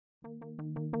Our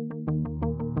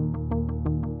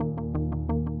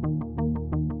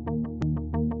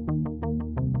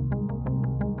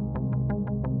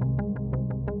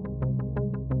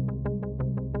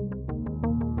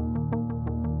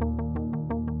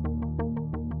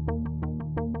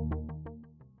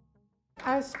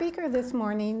speaker this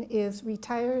morning is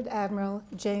retired Admiral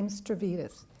James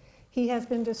Stavridis. He has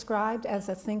been described as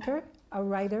a thinker, a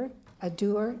writer, a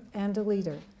doer, and a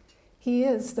leader. He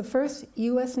is the first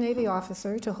U.S. Navy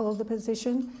officer to hold the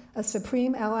position of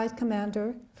Supreme Allied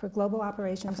Commander for Global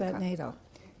Operations at NATO.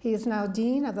 He is now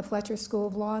Dean of the Fletcher School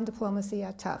of Law and Diplomacy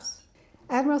at Tufts.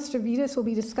 Admiral Stavridis will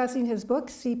be discussing his book,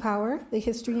 Sea Power, The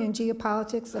History and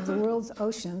Geopolitics of the World's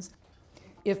Oceans.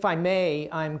 If I may,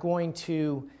 I'm going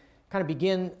to kind of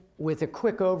begin with a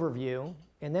quick overview,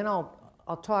 and then I'll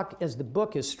talk as the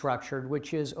book is structured,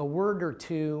 which is a word or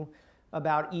two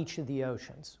about each of the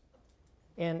oceans.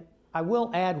 And I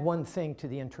will add one thing to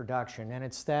the introduction, and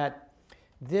it's that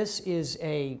this is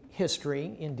a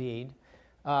history, indeed.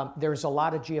 There's a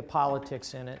lot of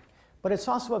geopolitics in it, but it's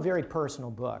also a very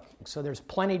personal book, so there's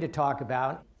plenty to talk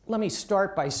about. Let me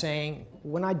start by saying,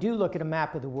 when I do look at a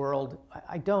map of the world,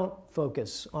 I don't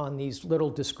focus on these little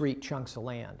discrete chunks of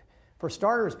land. For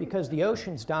starters, because the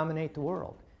oceans dominate the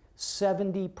world.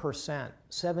 70%,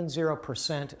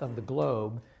 70% of the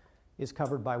globe is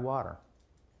covered by water.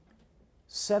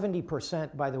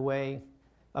 70%, by the way,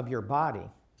 of your body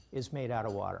is made out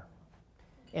of water.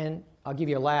 And I'll give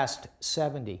you a last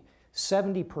 70.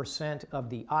 70% of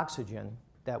the oxygen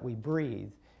that we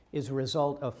breathe is a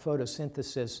result of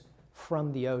photosynthesis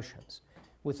from the oceans.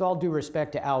 With all due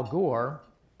respect to Al Gore,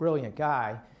 brilliant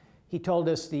guy, he told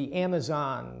us the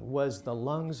Amazon was the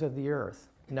lungs of the earth.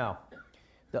 No,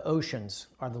 the oceans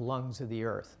are the lungs of the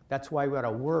earth. That's why we ought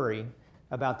to worry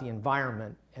about the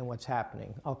environment and what's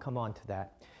happening. I'll come on to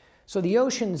that. So the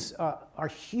oceans are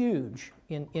huge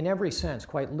in every sense,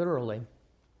 quite literally.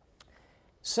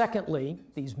 Secondly,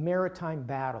 these maritime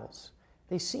battles,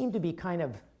 they seem to be kind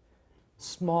of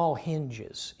small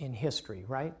hinges in history,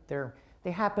 right?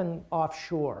 They happen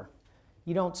offshore.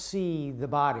 You don't see the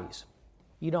bodies.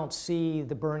 You don't see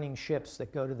the burning ships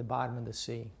that go to the bottom of the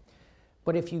sea.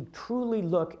 But if you truly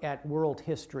look at world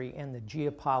history and the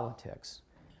geopolitics,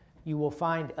 you will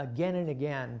find again and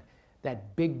again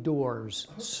that big doors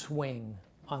swing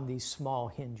on these small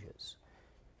hinges.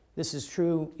 This is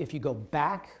true if you go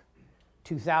back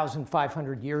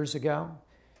 2,500 years ago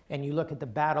and you look at the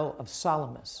Battle of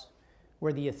Salamis,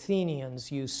 where the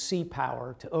Athenians used sea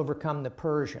power to overcome the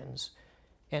Persians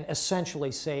and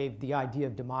essentially save the idea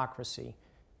of democracy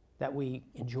that we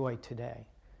enjoy today.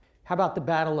 How about the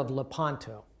Battle of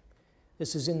Lepanto?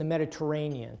 This is in the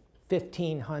Mediterranean,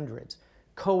 1500s.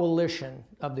 Coalition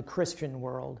of the Christian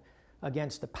world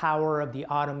against the power of the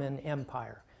Ottoman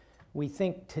Empire. We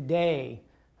think today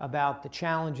about the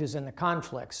challenges and the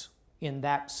conflicts in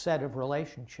that set of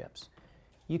relationships.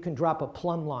 You can drop a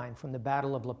plumb line from the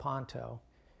Battle of Lepanto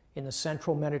in the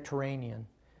central Mediterranean,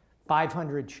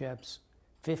 500 ships,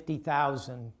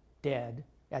 50,000 dead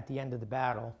at the end of the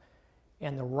battle,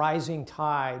 and the rising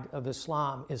tide of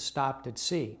Islam is stopped at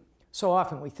sea. So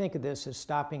often we think of this as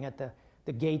stopping at the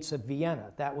gates of Vienna.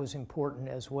 That was important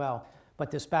as well.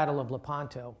 But this Battle of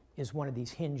Lepanto is one of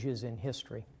these hinges in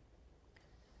history.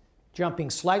 Jumping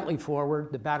slightly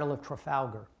forward, the Battle of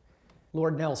Trafalgar.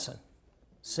 Lord Nelson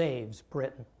saves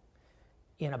Britain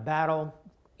in a battle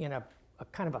in a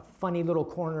kind of a funny little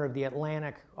corner of the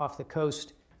Atlantic off the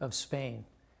coast of Spain.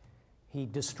 He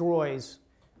destroys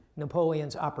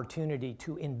Napoleon's opportunity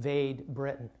to invade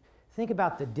Britain. Think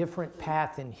about the different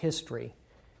path in history.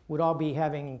 We'd all be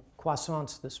having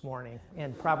croissants this morning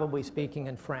and probably speaking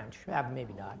in French.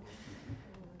 Maybe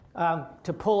not.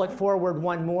 To pull it forward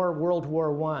one more, World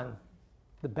War I,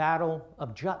 the Battle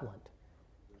of Jutland.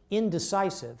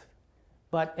 Indecisive,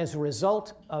 but as a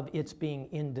result of its being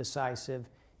indecisive,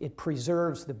 it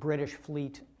preserves the British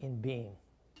fleet in being.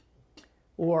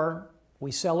 Or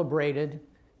we celebrated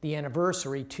the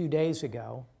anniversary 2 days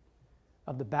ago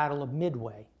of the Battle of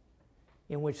Midway,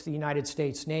 in which the United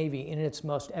States Navy, in its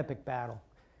most epic battle,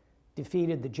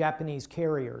 defeated the Japanese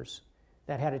carriers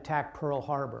that had attacked Pearl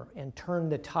Harbor and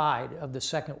turned the tide of the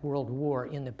Second World War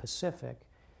in the Pacific.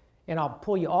 And I'll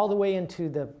pull you all the way into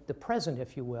the present,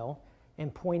 if you will,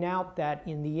 and point out that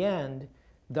in the end,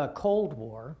 the Cold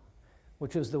War,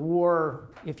 which was the war,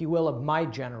 if you will, of my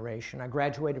generation. I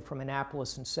graduated from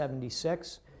Annapolis in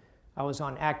 '76. I was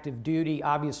on active duty,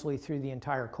 obviously, through the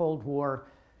entire Cold War,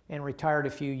 and retired a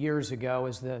few years ago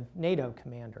as the NATO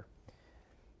commander.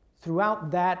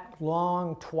 Throughout that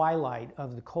long twilight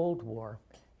of the Cold War,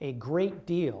 a great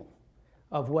deal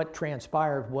of what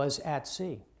transpired was at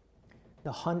sea.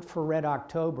 the hunt for Red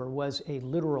October was a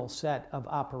literal set of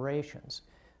operations,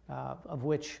 of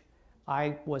which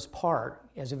I was part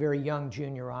as a very young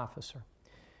junior officer.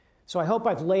 So I hope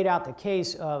I've laid out the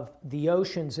case of the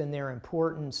oceans and their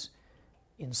importance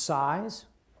in size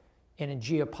and in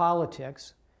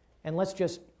geopolitics. And let's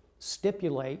just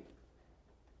stipulate,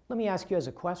 let me ask you as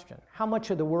a question, how much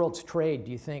of the world's trade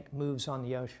do you think moves on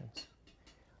the oceans?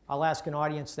 I'll ask an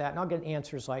audience that, and I'll get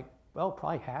answers like, well,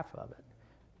 probably half of it.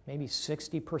 Maybe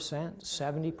 60%,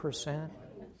 70%,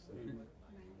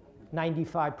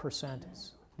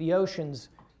 95%. The oceans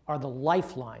are the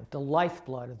lifeline, the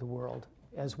lifeblood of the world,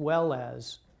 as well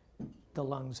as the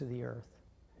lungs of the earth.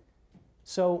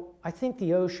 So I think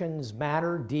the oceans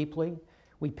matter deeply.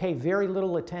 We pay very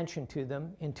little attention to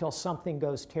them until something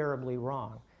goes terribly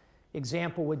wrong.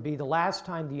 Example would be the last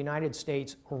time the United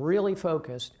States really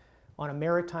focused on a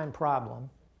maritime problem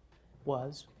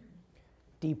was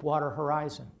Deepwater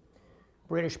Horizon.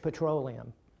 British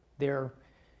Petroleum, their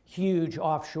huge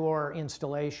offshore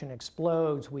installation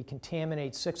explodes. We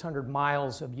contaminate 600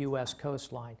 miles of US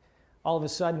coastline. All of a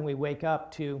sudden, we wake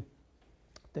up to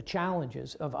the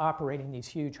challenges of operating these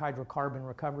huge hydrocarbon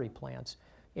recovery plants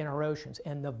in our oceans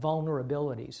and the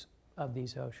vulnerabilities of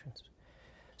these oceans.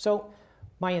 So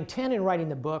my intent in writing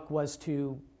the book was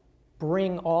to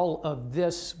bring all of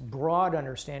this broad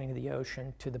understanding of the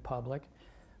ocean to the public,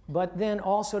 but then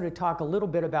also to talk a little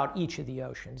bit about each of the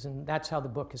oceans, and that's how the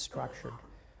book is structured.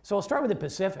 So I'll start with the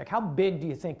Pacific. How big do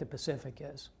you think the Pacific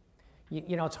is?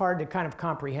 You know, it's hard to kind of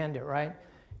comprehend it, right?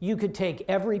 You could take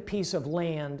every piece of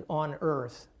land on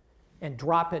Earth and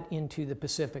drop it into the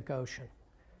Pacific Ocean.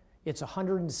 It's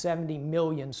 170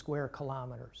 million square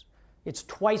kilometers. It's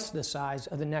twice the size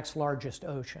of the next largest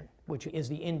ocean, which is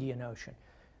the Indian Ocean.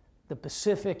 The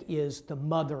Pacific is the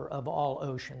mother of all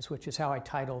oceans, which is how I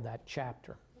titled that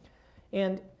chapter.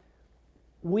 And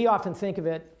we often think of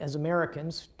it as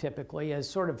Americans, typically, as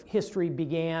sort of history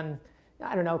began,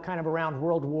 I don't know, kind of around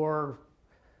World War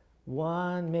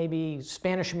I, maybe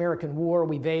Spanish-American War.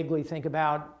 We vaguely think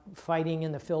about fighting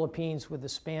in the Philippines with the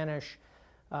Spanish.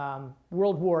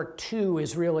 World War II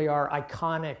is really our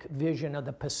iconic vision of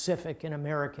the Pacific in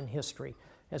American history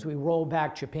as we roll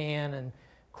back Japan and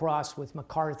cross with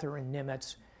MacArthur and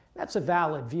Nimitz. That's a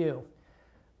valid view.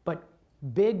 But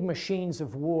big machines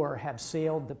of war have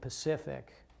sailed the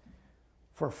Pacific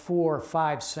for 4 or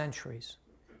 5 centuries.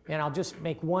 And I'll just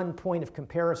make one point of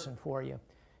comparison for you.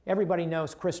 Everybody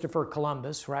knows Christopher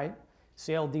Columbus, right?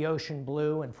 Sailed the ocean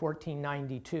blue in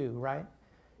 1492, right?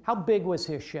 How big was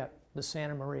his ship, the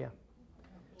Santa Maria?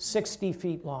 60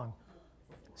 feet long.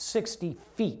 60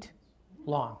 feet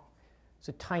long. It's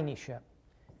a tiny ship.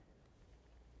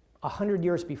 100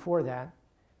 years before that,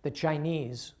 the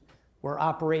Chinese were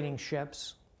operating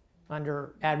ships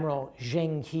under Admiral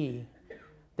James.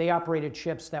 They operated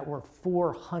ships that were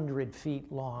 400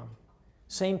 feet long.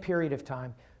 Same period of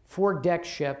time, 4-deck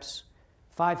ships,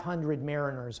 500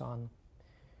 mariners on them.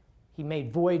 He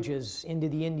made voyages into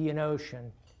the Indian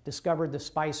Ocean, discovered the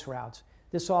spice routes.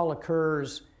 This all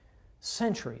occurs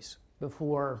centuries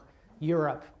before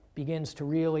Europe begins to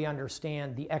really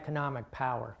understand the economic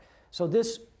power. So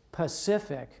this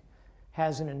Pacific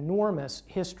has an enormous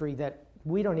history that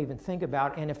we don't even think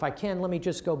about. And if I can, let me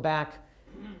just go back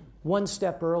one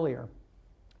step earlier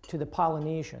to the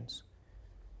Polynesians,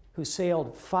 who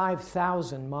sailed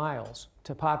 5,000 miles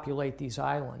to populate these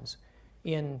islands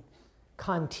in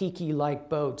Kon-Tiki-like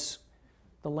boats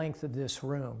the length of this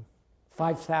room,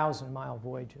 5,000-mile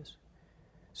voyages.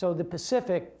 So the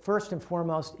Pacific, first and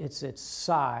foremost, it's its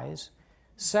size.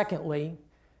 Secondly,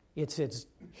 it's its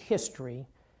history.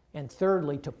 And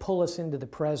thirdly, to pull us into the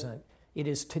present, it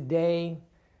is today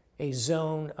a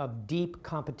zone of deep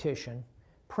competition,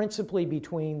 principally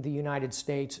between the United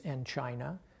States and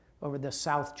China over the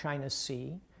South China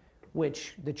Sea,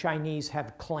 which the Chinese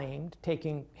have claimed,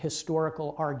 taking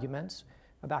historical arguments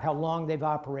about how long they've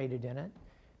operated in it.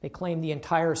 They claim the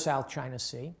entire South China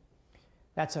Sea.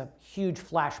 That's a huge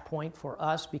flashpoint for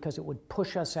us because it would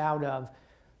push us out of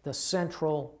the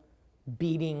central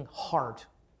beating heart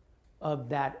of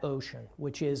that ocean,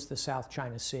 which is the South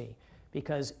China Sea,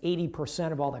 because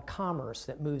 80% of all the commerce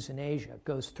that moves in Asia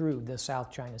goes through the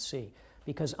South China Sea,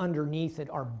 because underneath it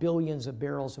are billions of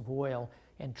barrels of oil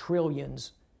and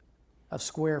trillions of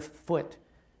square foot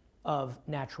of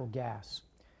natural gas.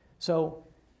 So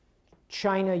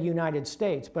China, United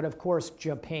States, but of course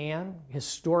Japan,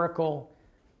 historical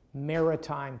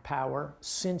maritime power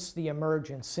since the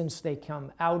emergence, since they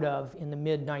come out of, in the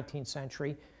mid-19th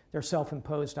century, their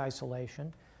self-imposed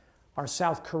isolation. Our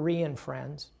South Korean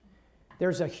friends.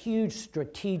 There's a huge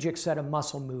strategic set of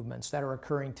muscle movements that are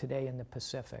occurring today in the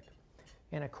Pacific.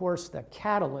 And of course, the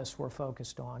catalyst we're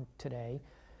focused on today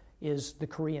is the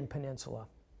Korean Peninsula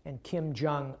and Kim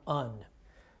Jong-un,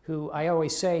 who I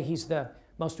always say he's the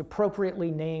most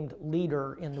appropriately named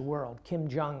leader in the world, Kim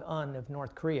Jong-un of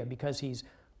North Korea, because he's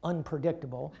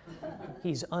unpredictable,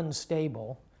 he's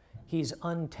unstable, he's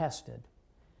untested.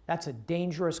 That's a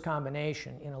dangerous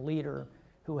combination in a leader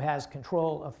who has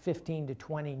control of 15 to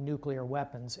 20 nuclear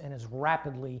weapons and is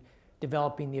rapidly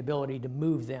developing the ability to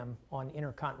move them on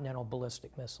intercontinental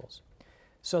ballistic missiles.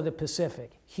 So the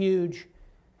Pacific, huge,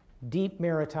 deep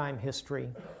maritime history,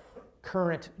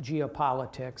 current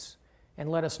geopolitics, and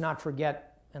let us not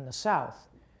forget in the South,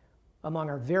 among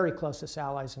our very closest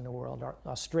allies in the world are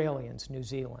Australians, New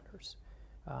Zealanders.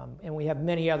 And we have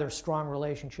many other strong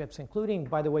relationships, including,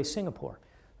 by the way, Singapore,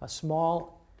 a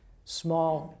small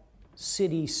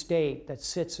city-state that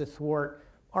sits athwart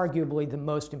arguably the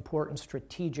most important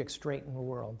strategic strait in the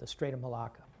world, the Strait of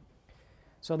Malacca.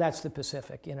 So that's the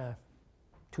Pacific in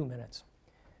 2 minutes.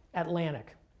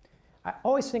 Atlantic. I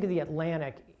always think of the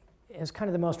Atlantic as kind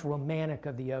of the most romantic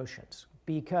of the oceans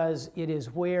because it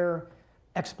is where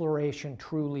exploration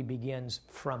truly begins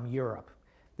from Europe.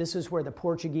 This is where the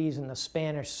Portuguese and the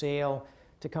Spanish sail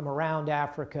to come around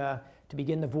Africa, to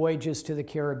begin the voyages to the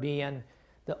Caribbean.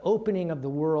 The opening of the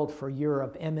world for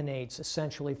Europe emanates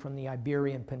essentially from the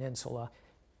Iberian Peninsula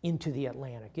into the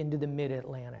Atlantic, into the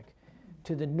mid-Atlantic.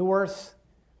 To the north,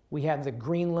 we have the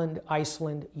Greenland,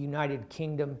 Iceland, United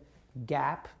Kingdom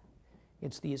gap.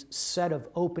 It's these set of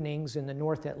openings in the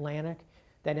North Atlantic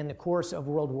that in the course of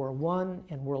World War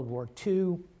I and World War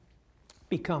II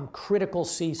become critical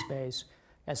sea space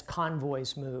as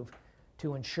convoys move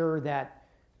to ensure that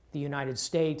the United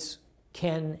States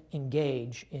can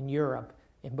engage in Europe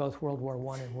in both World War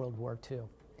I and World War II.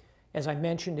 As I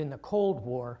mentioned in the Cold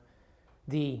War,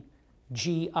 the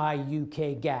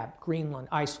GI-UK gap, Greenland,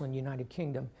 Iceland, United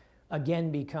Kingdom,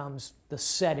 again becomes the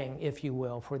setting, if you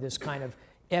will, for this kind of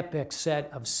epic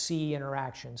set of sea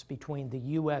interactions between the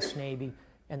US Navy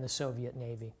and the Soviet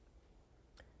Navy.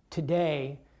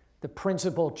 Today, the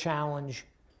principal challenge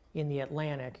in the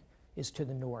Atlantic is to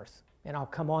the north, and I'll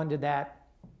come on to that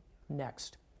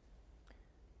next.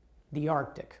 The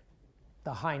Arctic,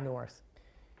 the high north.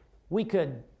 We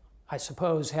could, I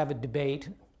suppose, have a debate.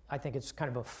 I think it's kind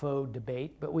of a faux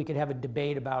debate, but we could have a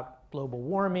debate about global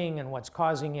warming and what's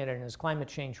causing it and is climate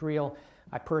change real.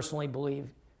 I personally believe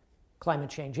climate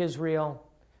change is real.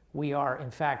 We are,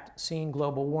 in fact, seeing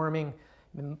global warming.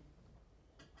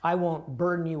 I won't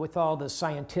burden you with all the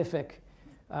scientific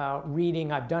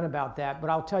reading I've done about that, but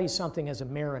I'll tell you something as a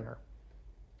mariner.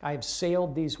 I have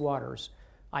sailed these waters.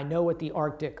 I know what the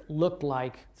Arctic looked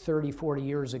like 30, 40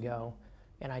 years ago,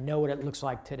 and I know what it looks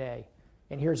like today.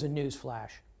 And here's a news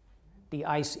flash. The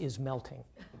ice is melting.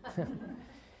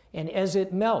 And as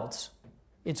it melts,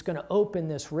 it's going to open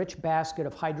this rich basket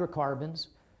of hydrocarbons.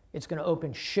 It's going to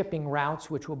open shipping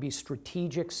routes, which will be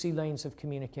strategic sea lanes of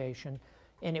communication,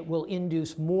 and it will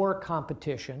induce more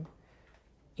competition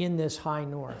in this high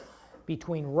north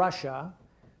between Russia,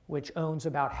 which owns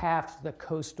about half the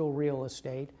coastal real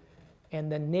estate, and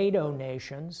the NATO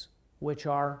nations, which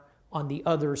are on the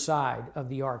other side of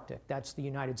the Arctic. That's the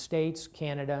United States,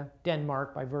 Canada,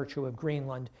 Denmark by virtue of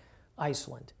Greenland,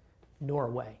 Iceland,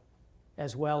 Norway,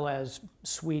 as well as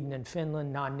Sweden and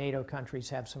Finland. Non-NATO countries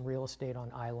have some real estate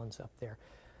on islands up there.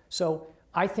 So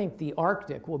I think the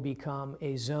Arctic will become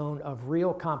a zone of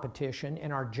real competition,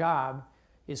 and our job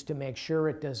is to make sure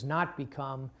it does not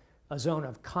become a zone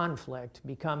of conflict,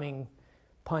 becoming,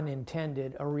 pun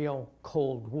intended, a real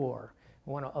Cold War.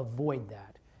 We want to avoid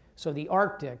that. So the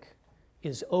Arctic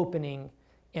is opening,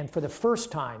 and for the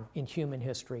first time in human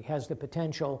history, has the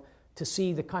potential to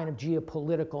see the kind of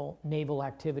geopolitical naval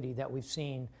activity that we've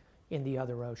seen in the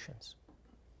other oceans.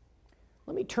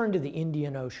 Let me turn to the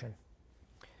Indian Ocean.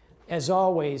 As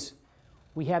always,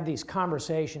 we have these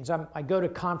conversations. I go to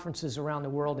conferences around the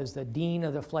world as the dean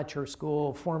of the Fletcher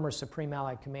School, former Supreme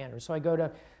Allied Commander. So I go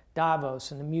to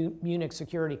Davos and the Munich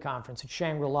Security Conference at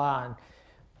Shangri-La and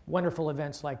wonderful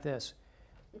events like this.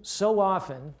 So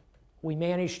often, we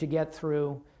manage to get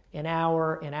through an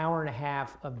hour and a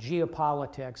half of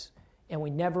geopolitics, and we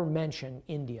never mention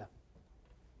India,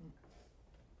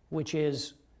 which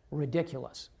is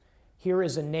ridiculous. Here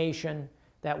is a nation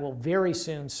that will very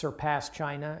soon surpass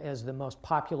China as the most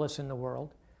populous in the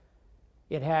world.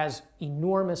 It has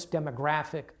enormous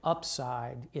demographic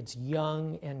upside. It's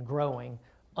young and growing,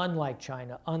 unlike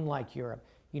China, unlike Europe.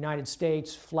 United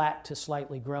States, flat to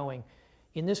slightly growing.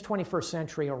 In this 21st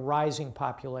century, a rising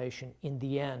population, in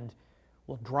the end,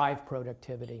 will drive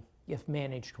productivity if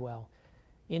managed well.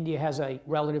 India has a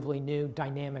relatively new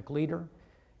dynamic leader,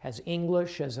 has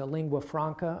English as a lingua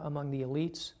franca among the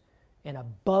elites, and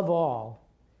above all,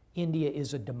 India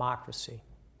is a democracy.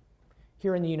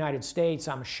 Here in the United States,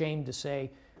 I'm ashamed to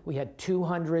say, we had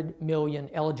 200 million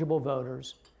eligible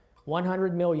voters.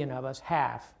 100 million of us,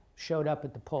 half, showed up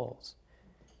at the polls.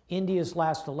 India's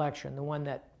last election, the one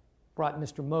that brought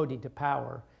Mr. Modi to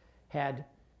power, had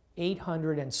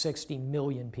 860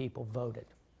 million people voted.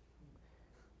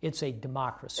 It's a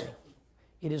democracy.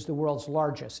 It is the world's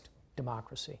largest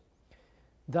democracy.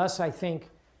 Thus, I think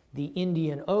the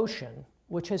Indian Ocean,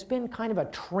 which has been kind of a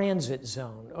transit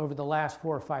zone over the last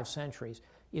 4 or 5 centuries,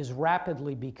 is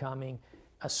rapidly becoming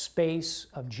a space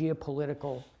of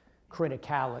geopolitical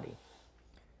criticality.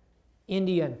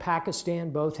 India and Pakistan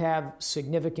both have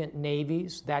significant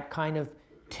navies. That kind of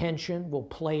tension will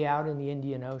play out in the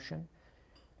Indian Ocean.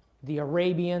 The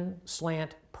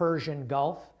Arabian/Persian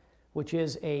Gulf, which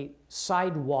is a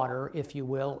sidewater, if you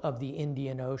will, of the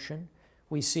Indian Ocean.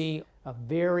 We see a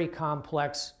very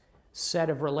complex set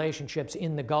of relationships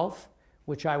in the Gulf,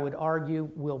 which I would argue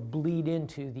will bleed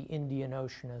into the Indian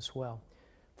Ocean as well.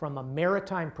 From a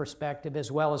maritime perspective,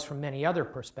 as well as from many other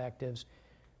perspectives,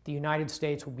 the United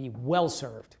States will be well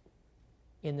served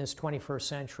in this 21st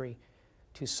century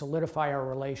to solidify our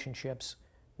relationships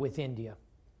with India,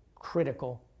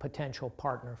 critical potential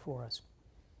partner for us.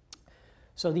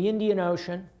 So the Indian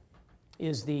Ocean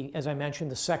is as I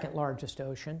mentioned, the second largest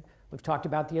ocean. We've talked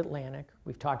about the Atlantic,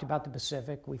 we've talked about the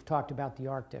Pacific, we've talked about the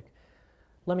Arctic.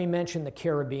 Let me mention the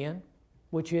Caribbean,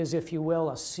 which is, if you will,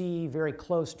 a sea very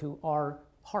close to our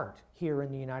heart here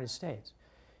in the United States.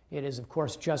 It is, of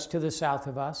course, just to the south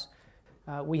of us.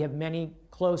 We have many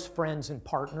close friends and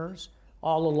partners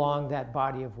all along that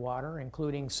body of water,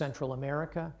 including Central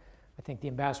America. I think the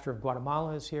ambassador of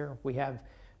Guatemala is here. We have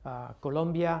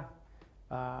Colombia,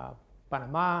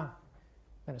 Panama,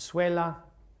 Venezuela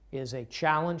is a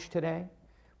challenge today.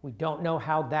 We don't know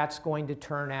how that's going to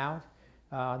turn out.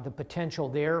 The potential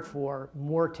there for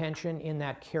more tension in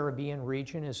that Caribbean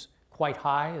region is quite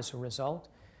high as a result.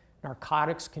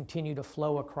 Narcotics continue to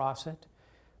flow across it,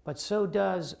 but so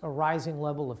does a rising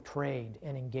level of trade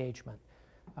and engagement.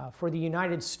 For the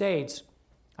United States,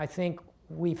 I think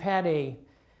we've had a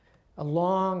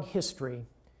long history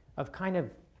of kind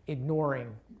of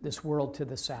ignoring this world to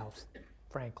the south,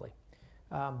 frankly.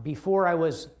 Before I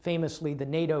was famously the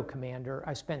NATO commander,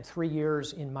 I spent 3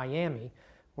 years in Miami,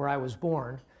 where I was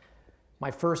born, my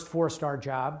first 4-star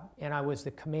job, and I was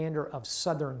the commander of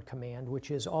Southern Command, which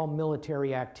is all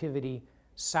military activity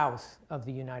south of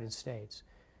the United States.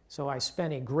 So I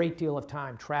spent a great deal of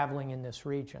time traveling in this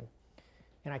region.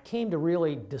 And I came to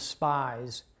really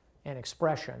despise an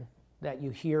expression that you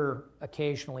hear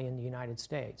occasionally in the United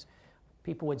States.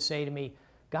 People would say to me,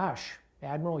 gosh,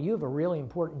 Admiral, you have a really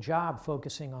important job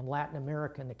focusing on Latin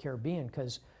America and the Caribbean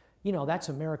because, you know, that's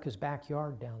America's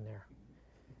backyard down there.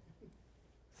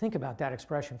 Think about that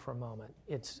expression for a moment.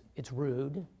 It's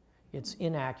rude, it's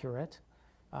inaccurate.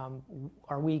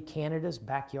 Are we Canada's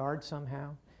backyard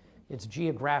somehow? It's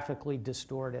geographically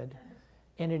distorted,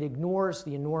 and it ignores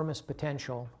the enormous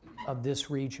potential of this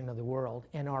region of the world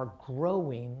and our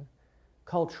growing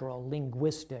cultural,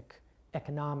 linguistic,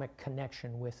 economic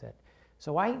connection with it.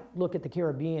 So I look at the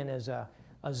Caribbean as a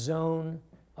zone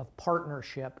of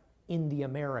partnership in the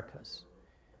Americas.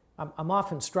 I'm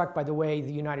often struck by the way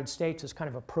the United States has kind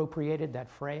of appropriated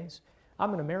that phrase.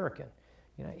 I'm an American,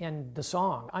 you know, and the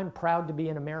song, I'm proud to be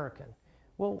an American.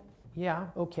 Well, yeah,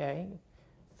 okay.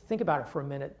 Think about it for a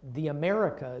minute. The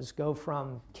Americas go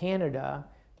from Canada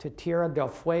to Tierra del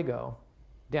Fuego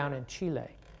down in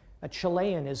Chile. A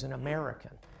Chilean is an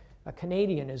American. A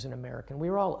Canadian is an American.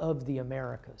 We're all of the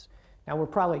Americas. Now, we're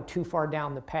probably too far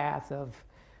down the path of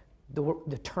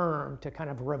the term to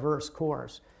kind of reverse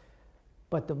course.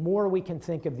 But the more we can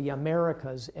think of the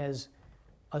Americas as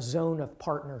a zone of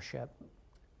partnership,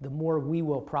 the more we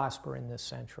will prosper in this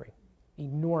century.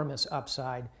 Enormous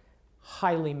upside,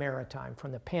 highly maritime,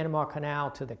 from the Panama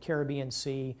Canal to the Caribbean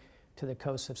Sea to the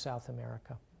coast of South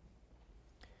America.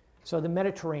 So the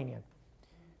Mediterranean.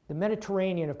 The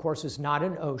Mediterranean, of course, is not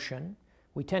an ocean.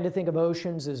 We tend to think of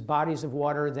oceans as bodies of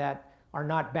water that are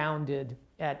not bounded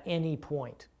at any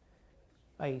point.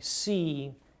 A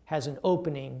sea has an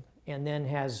opening and then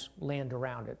has land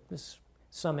around it. There's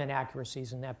some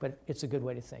inaccuracies in that, but it's a good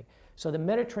way to think. So the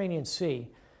Mediterranean Sea,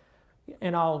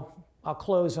 and I'll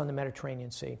close on the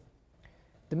Mediterranean Sea.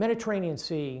 The Mediterranean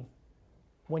Sea,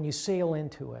 when you sail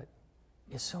into it,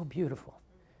 is so beautiful.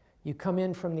 You come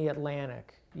in from the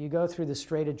Atlantic, you go through the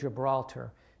Strait of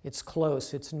Gibraltar, it's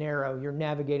close, it's narrow, you're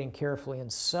navigating carefully,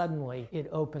 and suddenly it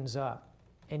opens up.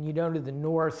 And you go to the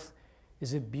north,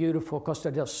 is it beautiful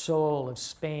Costa del Sol of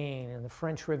Spain and the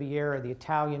French Riviera, the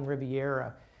Italian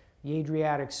Riviera, the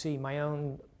Adriatic Sea, my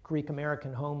own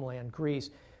Greek-American homeland,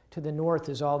 Greece. To the north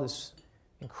is all this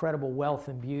incredible wealth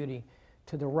and beauty.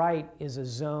 To the right is a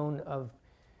zone of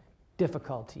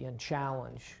difficulty and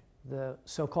challenge, the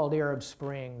so-called Arab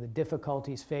Spring, the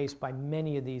difficulties faced by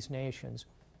many of these nations.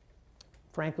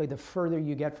 Frankly, the further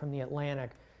you get from the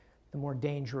Atlantic, the more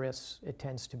dangerous it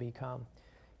tends to become.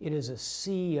 It is a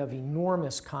sea of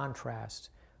enormous contrast,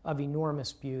 of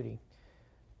enormous beauty.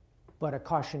 But a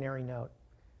cautionary note,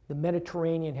 the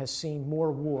Mediterranean has seen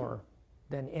more war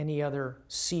than any other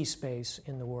sea space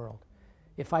in the world.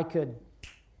 If I could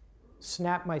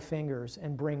snap my fingers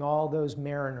and bring all those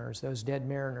mariners, those dead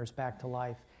mariners, back to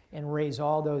life and raise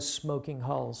all those smoking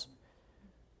hulls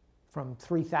from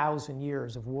 3,000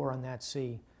 years of war on that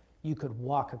sea, you could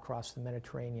walk across the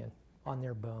Mediterranean on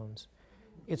their bones.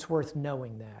 It's worth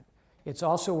knowing that. It's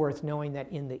also worth knowing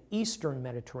that in the eastern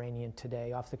Mediterranean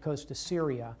today, off the coast of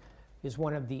Syria, is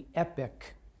one of the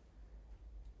epic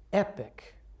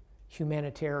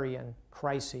humanitarian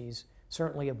crises,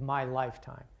 certainly of my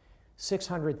lifetime.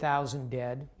 600,000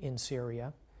 dead in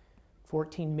Syria,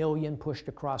 14 million pushed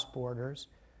across borders,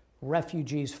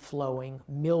 refugees flowing,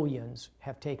 millions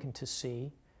have taken to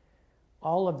sea.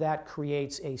 All of that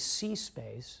creates a sea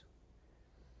space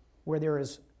where there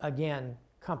is, again,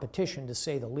 competition, to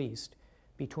say the least,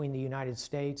 between the United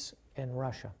States and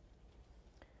Russia.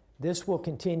 This will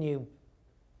continue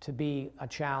to be a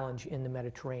challenge in the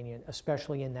Mediterranean,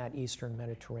 especially in that eastern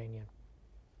Mediterranean.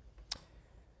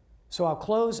 So I'll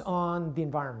close on the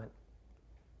environment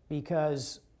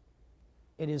because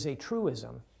it is a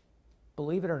truism,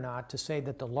 believe it or not, to say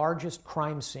that the largest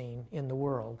crime scene in the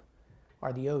world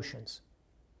are the oceans.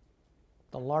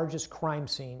 The largest crime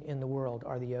scene in the world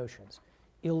are the oceans.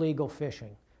 Illegal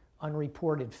fishing,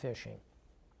 unreported fishing,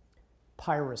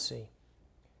 piracy,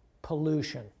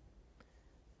 pollution,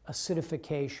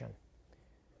 acidification,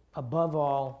 above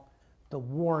all, the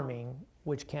warming,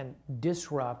 which can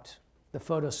disrupt the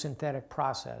photosynthetic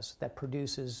process that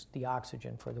produces the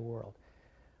oxygen for the world.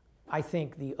 I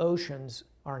think the oceans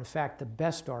are in fact the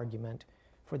best argument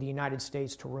for the United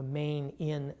States to remain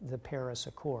in the Paris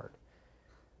Accord.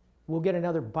 We'll get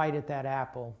another bite at that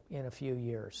apple in a few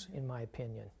years, in my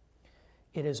opinion.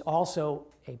 It is also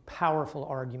a powerful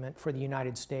argument for the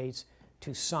United States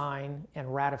to sign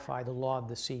and ratify the Law of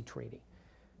the Sea Treaty.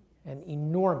 An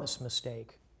enormous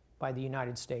mistake by the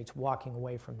United States walking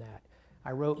away from that.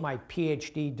 I wrote my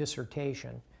PhD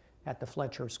dissertation at the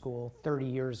Fletcher School 30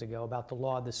 years ago about the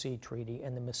Law of the Sea Treaty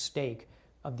and the mistake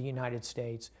of the United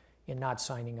States in not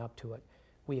signing up to it.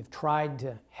 We have tried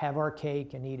to have our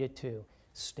cake and eat it too.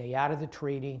 Stay out of the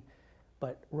treaty,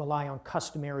 but rely on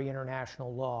customary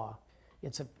international law.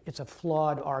 It's a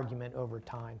flawed argument over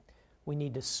time. We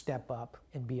need to step up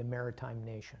and be a maritime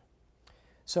nation.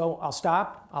 So I'll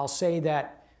stop. I'll say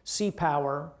that Sea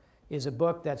Power is a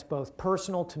book that's both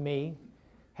personal to me,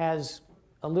 has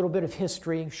a little bit of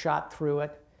history shot through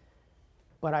it,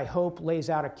 but I hope lays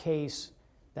out a case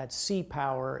that sea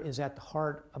power is at the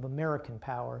heart of American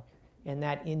power, and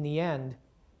that in the end,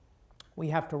 we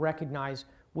have to recognize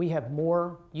we have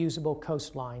more usable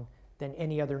coastline than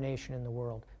any other nation in the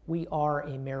world. We are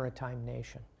a maritime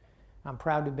nation. I'm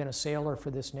proud to have been a sailor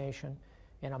for this nation,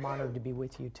 and I'm honored to be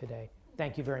with you today.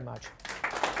 Thank you very much.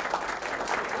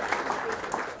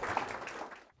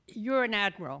 You're an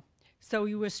admiral, so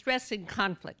you were stressing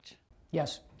conflict.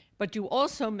 Yes. But you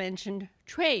also mentioned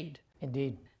trade.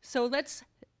 Indeed. So let's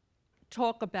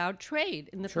talk about trade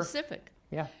in the Sure. Pacific.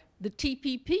 Yeah. The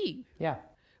TPP, Yeah.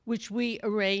 which we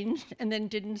arranged and then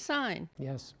didn't sign.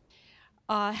 Yes.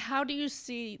 How do you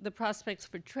see the prospects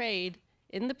for trade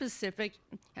in the Pacific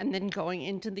and then going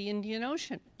into the Indian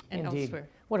Ocean and Indeed. elsewhere?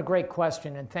 What a great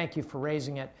question, and thank you for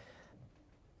raising it.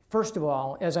 First of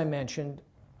all, as I mentioned,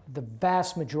 the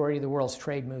vast majority of the world's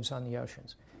trade moves on the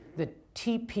oceans. The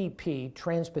TPP,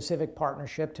 Trans-Pacific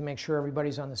Partnership, to make sure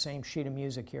everybody's on the same sheet of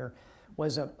music here,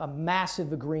 was a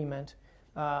massive agreement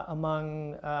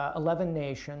among 11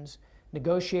 nations,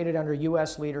 negotiated under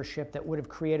U.S. leadership that would have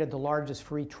created the largest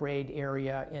free trade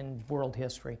area in world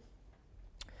history.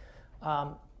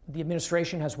 The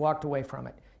administration has walked away from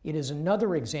it. It is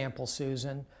another example,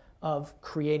 Susan, of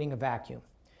creating a vacuum.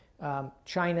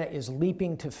 China is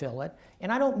leaping to fill it.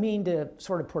 And I don't mean to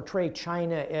sort of portray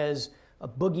China as a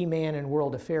boogeyman in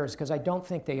world affairs, because I don't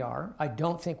think they are. I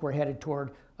don't think we're headed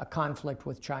toward a conflict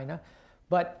with China.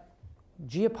 But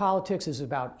geopolitics is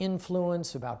about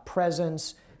influence, about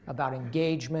presence, about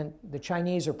engagement. The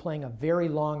Chinese are playing a very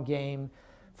long game.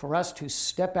 For us to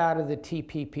step out of the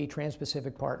TPP,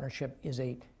 Trans-Pacific Partnership, is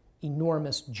an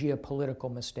enormous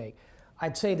geopolitical mistake.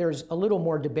 I'd say there's a little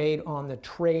more debate on the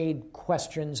trade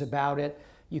questions about it.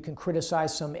 You can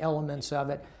criticize some elements of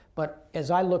it. But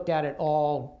as I looked at it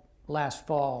all last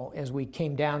fall, as we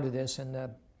came down to this, and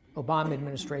the Obama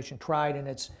administration tried in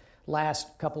its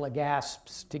last couple of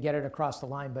gasps to get it across the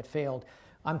line but failed,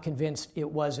 I'm convinced it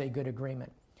was a good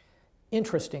agreement.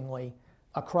 Interestingly,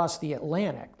 across the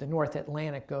Atlantic, the North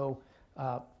Atlantic, go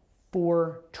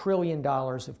 $4 trillion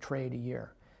of trade a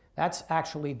year. That's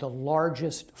actually the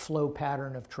largest flow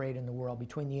pattern of trade in the world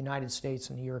between the United States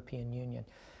and the European Union.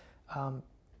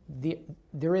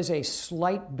 There is a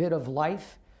slight bit of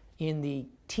life in the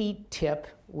TTIP,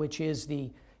 which is the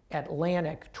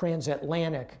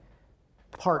transatlantic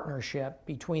partnership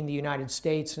between the United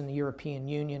States and the European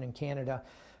Union and Canada.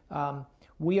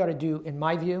 We ought to do, in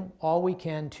my view, all we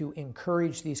can to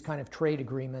encourage these kind of trade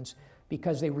agreements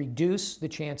because they reduce the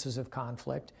chances of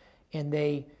conflict and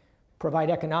they provide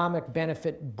economic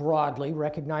benefit broadly,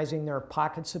 recognizing there are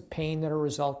pockets of pain that are a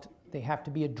result, they have to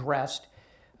be addressed,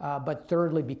 but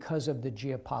thirdly, because of the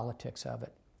geopolitics of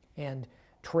it. And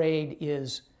trade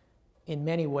is, in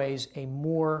many ways, a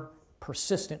more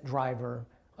persistent driver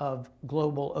of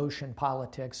global ocean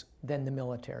politics than the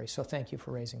military. So thank you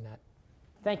for raising that.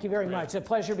 Thank you very much. It's a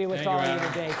pleasure to be with all of you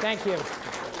today. Thank you.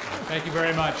 Thank you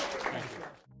very much.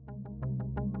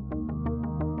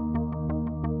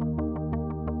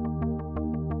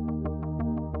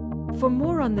 For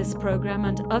more on this program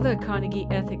and other Carnegie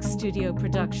Ethics Studio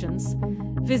productions,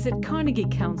 visit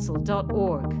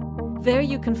carnegiecouncil.org. There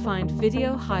you can find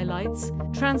video highlights,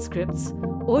 transcripts,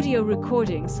 audio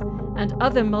recordings, and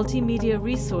other multimedia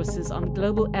resources on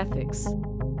global ethics.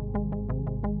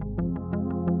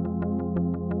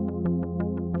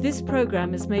 This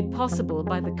program is made possible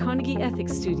by the Carnegie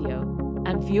Ethics Studio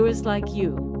and viewers like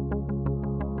you.